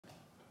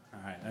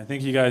All right, I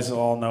think you guys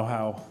all know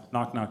how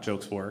knock-knock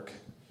jokes work.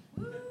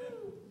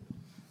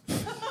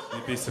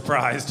 You'd be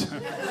surprised.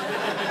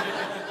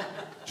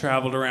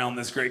 Traveled around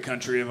this great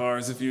country of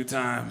ours a few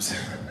times.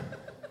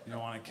 You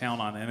don't want to count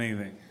on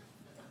anything.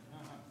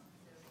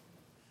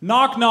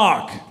 Knock,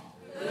 knock.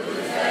 Who's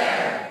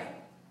there?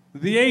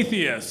 The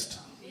atheist.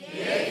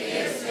 The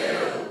atheist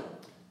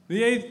who?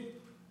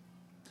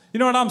 You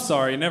know what? I'm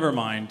sorry. Never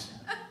mind.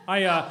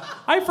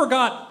 I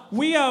forgot.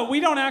 We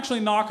don't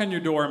actually knock on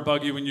your door and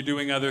bug you when you're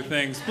doing other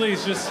things.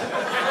 Please just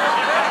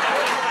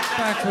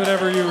back to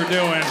whatever you were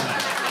doing.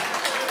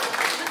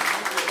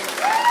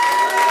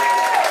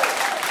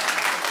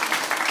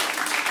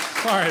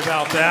 Sorry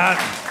about that.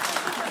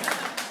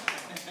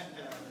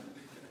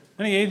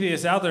 Any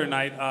atheists out there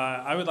tonight,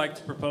 I would like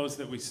to propose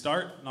that we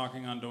start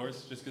knocking on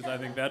doors, just because I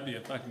think that'd be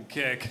a fucking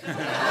kick.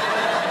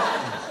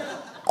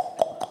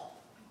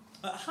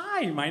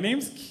 Hi, my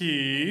name's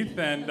Keith,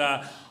 and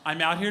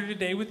I'm out here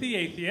today with the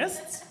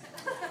atheists.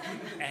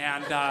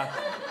 And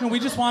we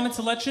just wanted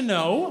to let you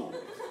know,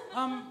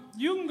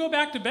 you can go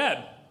back to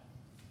bed.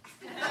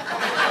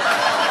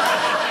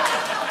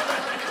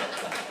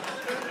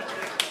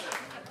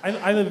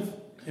 I live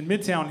in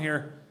Midtown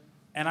here,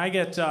 and I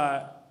get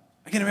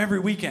them every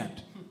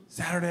weekend,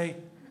 Saturday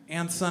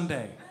and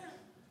Sunday.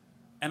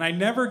 And I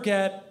never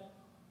get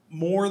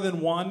more than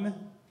one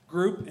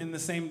group in the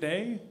same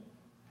day,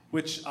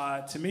 which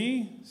to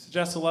me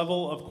suggests a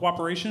level of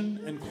cooperation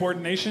and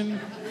coordination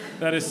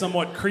that is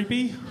somewhat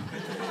creepy.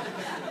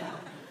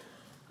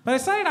 But I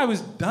decided I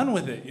was done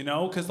with it,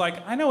 because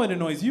I know it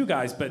annoys you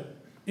guys, but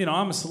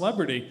I'm a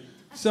celebrity,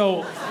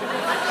 so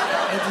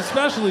it's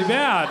especially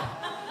bad.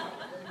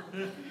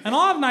 And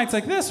I'll have nights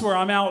like this where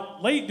I'm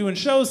out late doing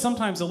shows,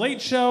 sometimes a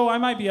late show. I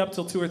might be up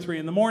till 2 or 3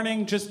 in the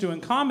morning just doing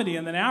comedy,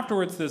 and then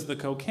afterwards there's the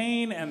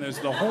cocaine and there's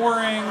the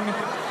whoring.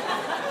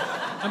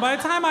 And by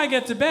the time I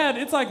get to bed,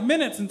 it's like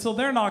minutes until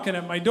they're knocking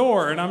at my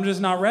door, and I'm just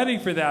not ready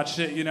for that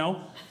shit,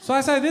 So I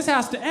decided this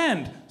has to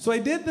end. So I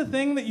did the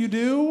thing that you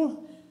do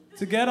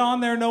to get on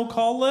their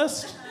no-call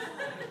list.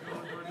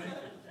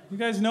 You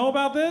guys know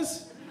about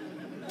this?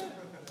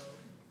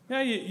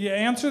 Yeah, you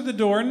answer the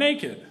door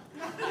naked.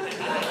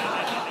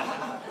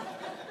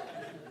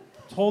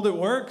 Told it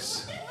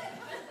works.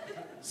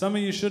 Some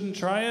of you shouldn't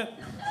try it.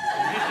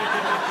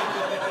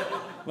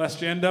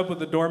 Lest you end up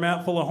with a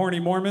doormat full of horny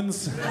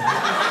Mormons.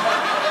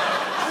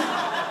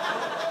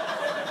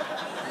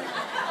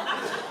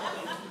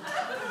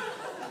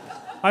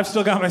 I've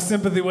still got my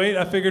sympathy weight.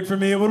 I figured for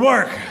me it would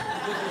work.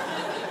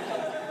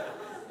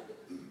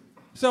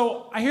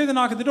 So I hear the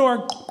knock at the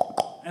door,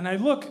 and I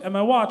look at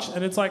my watch,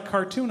 and it's like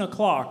cartoon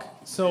o'clock.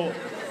 So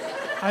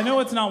I know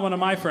it's not one of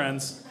my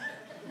friends.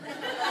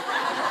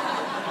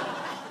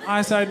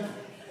 I said,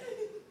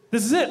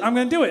 this is it, I'm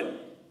gonna do it.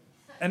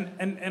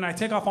 And I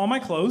take off all my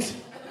clothes,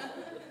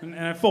 and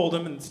I fold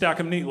them and stack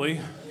them neatly.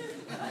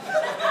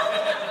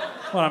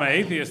 Well, I'm an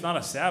atheist, not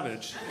a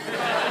savage.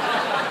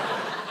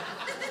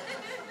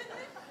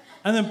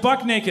 And then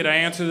buck naked, I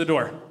answer the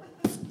door.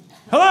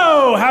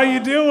 Hello, how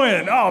you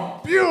doing? Oh,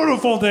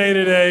 beautiful day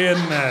today,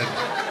 isn't it?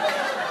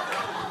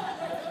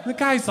 The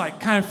guy's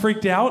kind of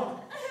freaked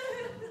out.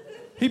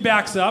 He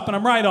backs up, and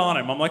I'm right on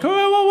him. I'm like,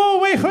 whoa,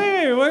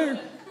 wait.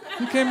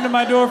 You came to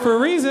my door for a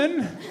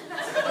reason.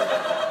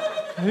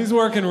 He's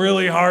working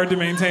really hard to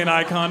maintain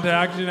eye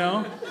contact,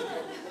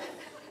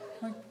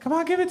 Like, come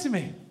on, give it to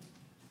me.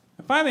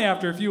 And finally,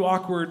 after a few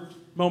awkward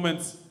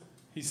moments,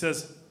 he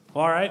says,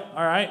 well, all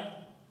right.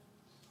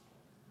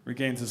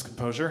 Regains his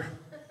composure.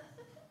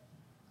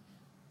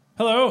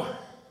 Hello.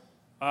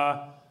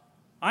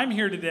 I'm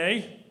here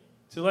today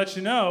to let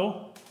you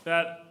know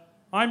that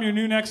I'm your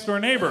new next door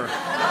neighbor.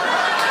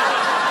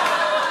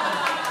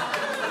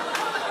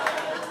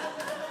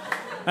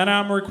 And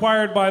I'm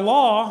required by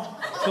law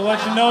to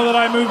let you know that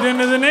I moved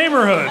into the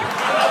neighborhood.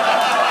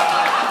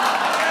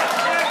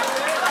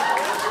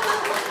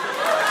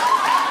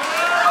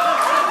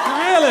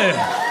 Really?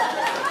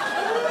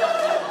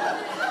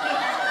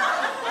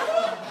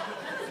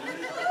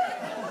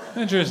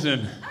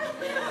 Interesting.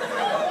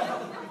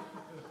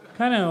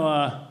 Kind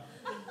of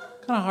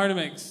hard to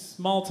make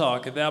small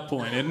talk at that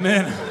point, isn't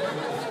it?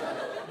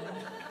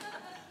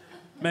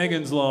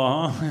 Megan's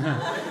Law,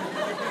 huh?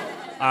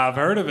 I've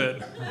heard of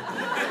it.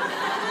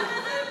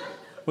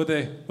 What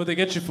they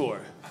get you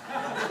for?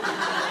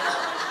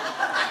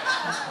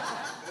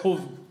 Oh,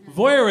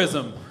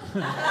 voyeurism.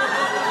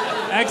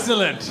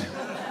 Excellent.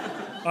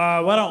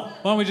 Why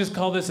don't we just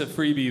call this a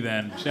freebie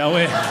then, shall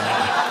we?